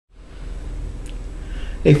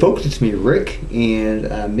Hey folks, it's me, Rick, and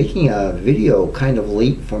I'm making a video kind of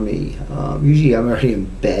late for me. Usually I'm already in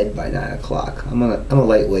bed by 9 o'clock. I'm a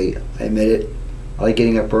lightweight, I admit it. I like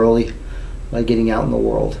getting up early. I like getting out in the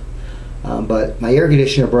world. But my air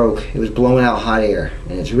conditioner broke. It was blowing out hot air,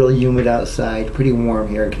 and it's really humid outside, pretty warm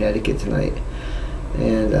here in Connecticut tonight.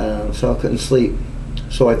 And so I couldn't sleep.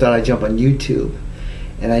 So I thought I'd jump on YouTube.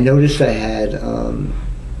 And I noticed I had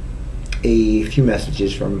a few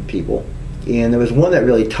messages from people. And there was one that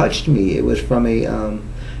really touched me. It was from a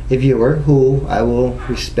viewer who I will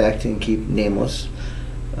respect and keep nameless.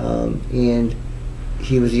 And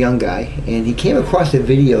he was a young guy, and he came across a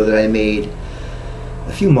video that I made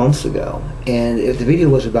a few months ago. And the video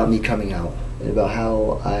was about me coming out, and about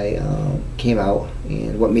how I came out,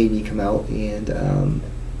 and what made me come out, and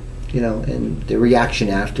you know, and the reaction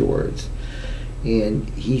afterwards. And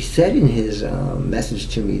he said in his message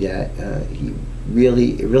to me that it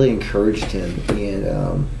really encouraged him,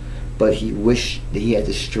 and but he wished that he had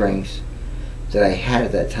the strength that I had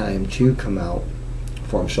at that time to come out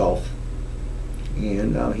for himself.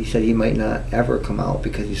 And he said he might not ever come out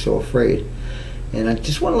because he's so afraid. And I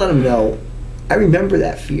just want to let him know, I remember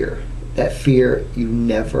that fear. That fear you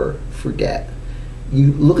never forget.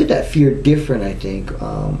 You look at that fear different, I think,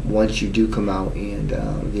 once you do come out and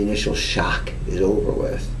the initial shock is over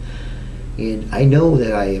with. And I know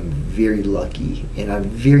that I am very lucky, and I'm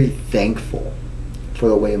very thankful for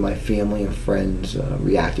the way my family and friends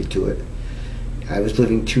reacted to it. I was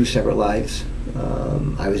living two separate lives.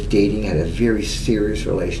 I was dating, had a very serious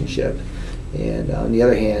relationship, and on the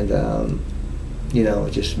other hand, you know,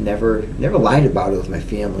 just never lied about it with my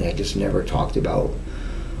family. I just never talked about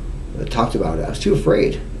it. I was too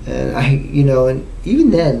afraid, and you know, and even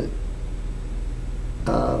then,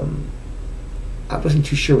 I wasn't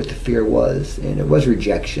too sure what the fear was, and it was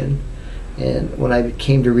rejection. And when I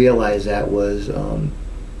came to realize that was,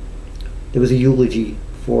 there was a eulogy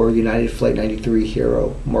for United Flight 93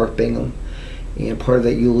 hero Mark Bingham, and part of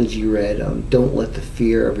that eulogy read, "Don't let the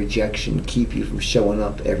fear of rejection keep you from showing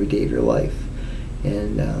up every day of your life."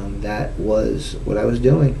 And that was what I was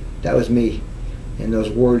doing. That was me. And those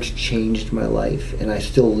words changed my life, and I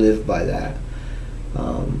still live by that.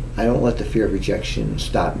 I don't let the fear of rejection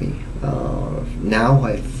stop me. Now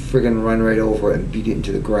I friggin' run right over it and beat it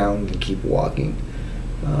into the ground and keep walking.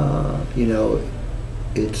 You know,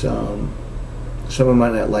 it's someone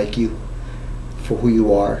might not like you for who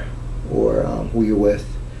you are or who you're with,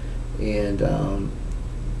 and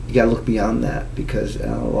you gotta look beyond that, because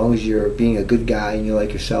as long as you're being a good guy and you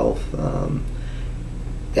like yourself,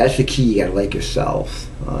 that's the key. You gotta like yourself,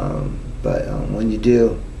 but when you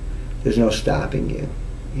do, there's no stopping you,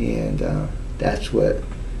 and that's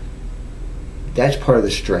part of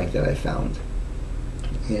the strength that I found.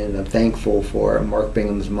 And I'm thankful for Mark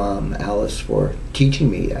Bingham's mom, Alice, for teaching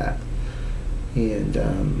me that.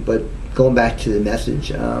 And but going back to the message,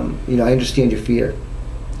 you know, I understand your fear,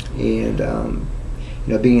 and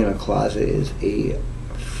you know, being in a closet is a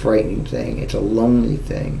frightening thing. It's a lonely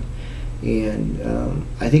thing. And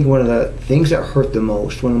I think one of the things that hurt the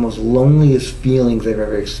most, one of the most loneliest feelings I've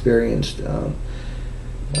ever experienced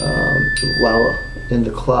while in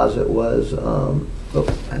the closet was, oh,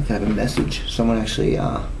 I got a message. Someone actually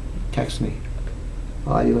texted me.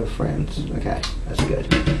 Oh, you have friends. Okay, that's good.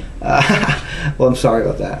 Well, I'm sorry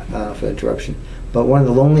about that, for the interruption. But one of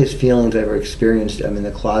the loneliest feelings I ever experienced in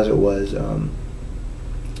the closet was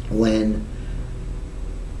when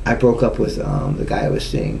I broke up with the guy I was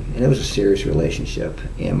seeing, and it was a serious relationship,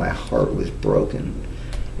 and my heart was broken.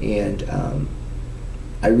 And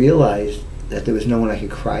I realized that there was no one I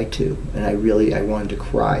could cry to, and I wanted to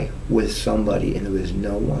cry with somebody, and there was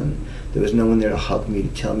no one. There was no one there to hug me, to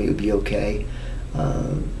tell me it would be okay.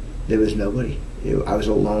 There was nobody. I was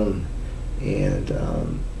alone, and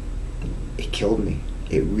it killed me.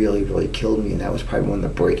 It really killed me, and that was probably one of the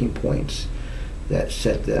breaking points that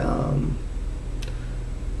set the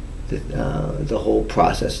whole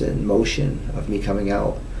process in motion of me coming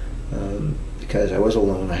out, because I was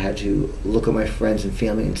alone. I had to look at my friends and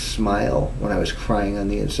family and smile when I was crying on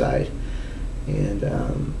the inside. And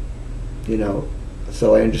you know,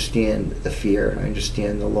 so I understand the fear, I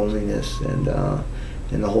understand the loneliness, and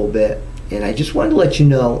the whole bit. And I just wanted to let you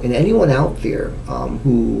know, and anyone out there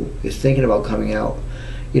who is thinking about coming out,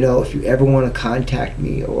 you know, if you ever want to contact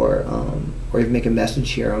me, or even make a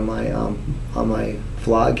message here on my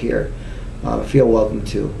vlog here, feel welcome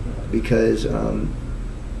to, because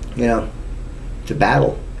you know, it's a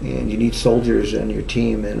battle, and you need soldiers on your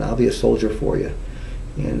team, and I'll be a soldier for you,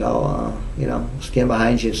 and I'll you know, stand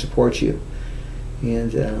behind you and support you.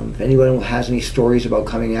 And if anyone has any stories about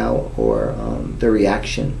coming out, or their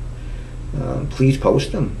reaction, please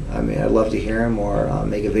post them. I mean, I'd love to hear them, or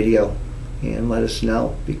make a video and let us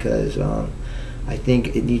know, because I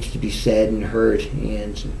think it needs to be said and heard,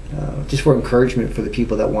 and just for encouragement for the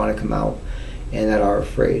people that want to come out and that are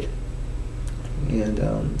afraid. And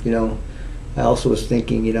you know, I also was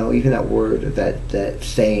thinking, you know, even that word, that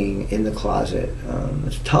saying, in the closet,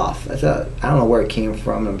 it's tough. I don't know where it came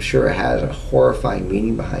from. I'm sure it has a horrifying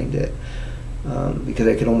meaning behind it, because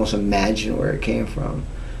I could almost imagine where it came from.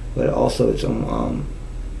 But also, it's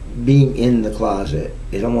being in the closet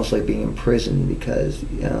is almost like being in prison, because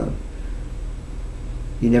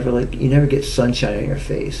you never get sunshine on your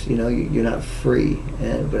face. You know, you're not free.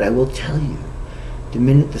 But I will tell you, the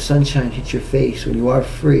minute the sunshine hits your face, when you are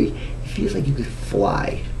free, it feels like you could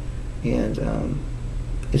fly, and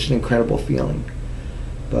it's an incredible feeling.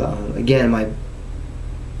 But again,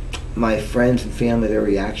 my friends and family, their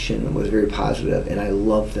reaction was very positive, and I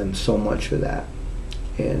love them so much for that.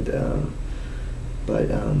 And but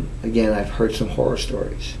again, I've heard some horror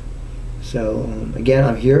stories. So again,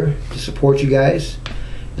 I'm here to support you guys,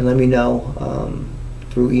 and let me know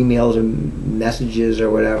through emails or messages or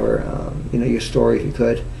whatever, you know, your story if you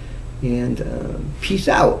could. And peace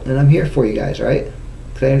out. And I'm here for you guys, right?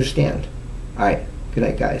 Because I understand. All right. Good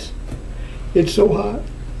night, guys. It's so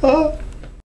hot.